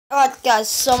Alright guys,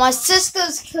 so my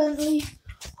sister's currently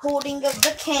holding up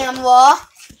the camera.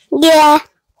 Yeah.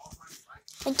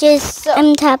 Just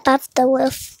on top of the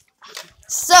roof.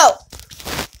 So,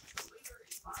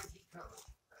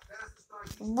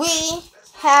 we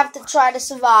have to try to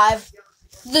survive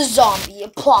the zombie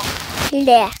apocalypse.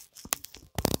 Yeah.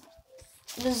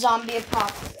 The zombie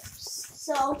apocalypse.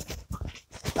 So,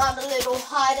 got a little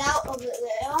hideout over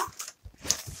there.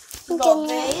 We got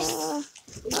base.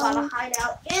 We got a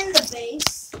hideout in the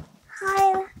base.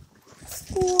 Hi.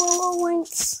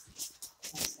 Once.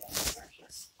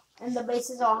 And the base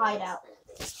is our hideout.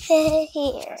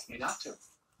 Here.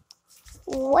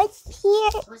 What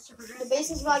here? The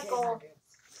base is like a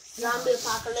zombie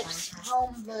apocalypse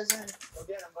home version.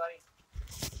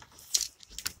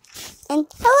 And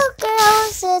hello,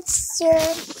 girls. It's your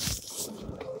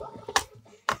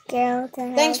girl.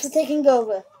 Thanks for taking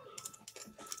over.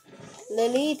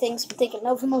 Lily, thanks for taking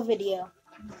over my video.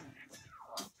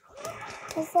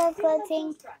 Is that good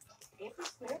thing?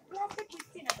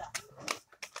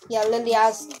 Yeah, Lily, I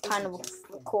was kind of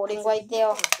recording right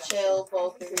there. Chill,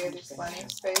 both of you. There's plenty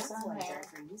of space on there.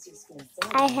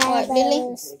 I have Alright, Lily.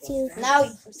 those too. Now,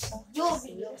 your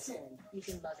video.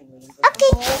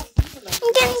 Okay.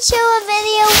 I'm gonna show a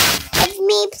video of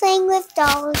me playing with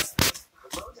dolls.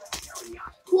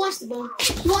 Who wants the bone?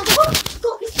 Who wants the bone?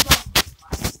 Go get the bone.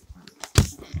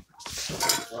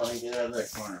 Well, get out of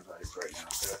that corner, buddy, right now.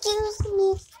 Excuse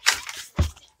me.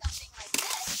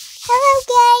 Hello,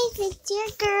 guys. It's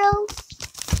your girl.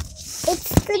 It's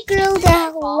the girl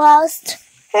that lost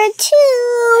her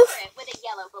tooth. With a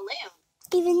yellow balloon.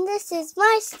 Even this is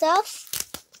my stuff.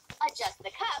 Adjust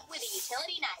the cup with a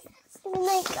utility knife. Even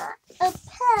I got a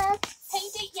pet.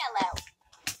 Paint it yellow.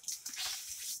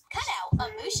 Cut out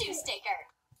a Mushu sticker.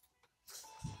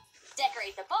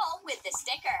 Decorate the ball with the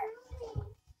sticker.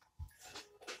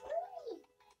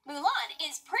 Mulan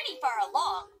is pretty far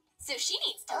along, so she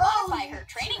needs to modify her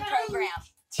training program.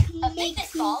 A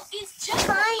fitness ball is just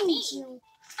what we need.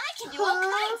 I can do all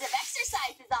kinds of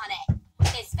exercises on it,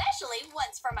 especially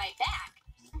ones for my back.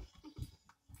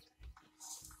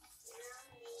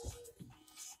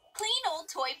 Clean old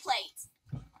toy plates.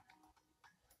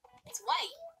 It's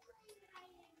white.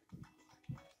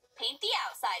 Paint the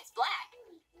outsides black.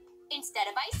 Instead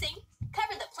of icing,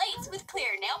 cover the plates with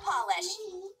clear nail polish.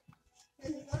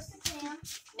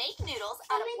 Make noodles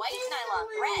out of white nylon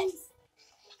threads.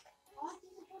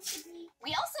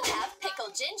 We also have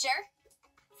pickled ginger,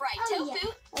 fried tofu.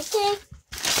 Okay.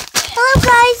 Hello,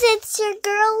 guys. It's your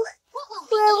girl, What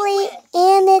will we Lily, eat with?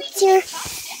 and it's your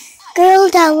girl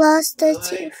that lost her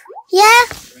tooth. Yeah?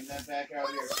 Bring that back out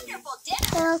here. What a Please. wonderful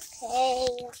dinner. Okay.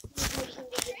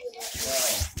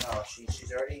 No,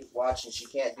 she's already watching. She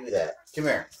can't do that. Come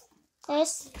here.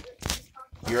 There's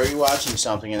You're already watching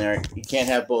something in there. You can't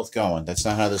have both going. That's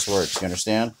not how this works. You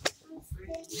understand?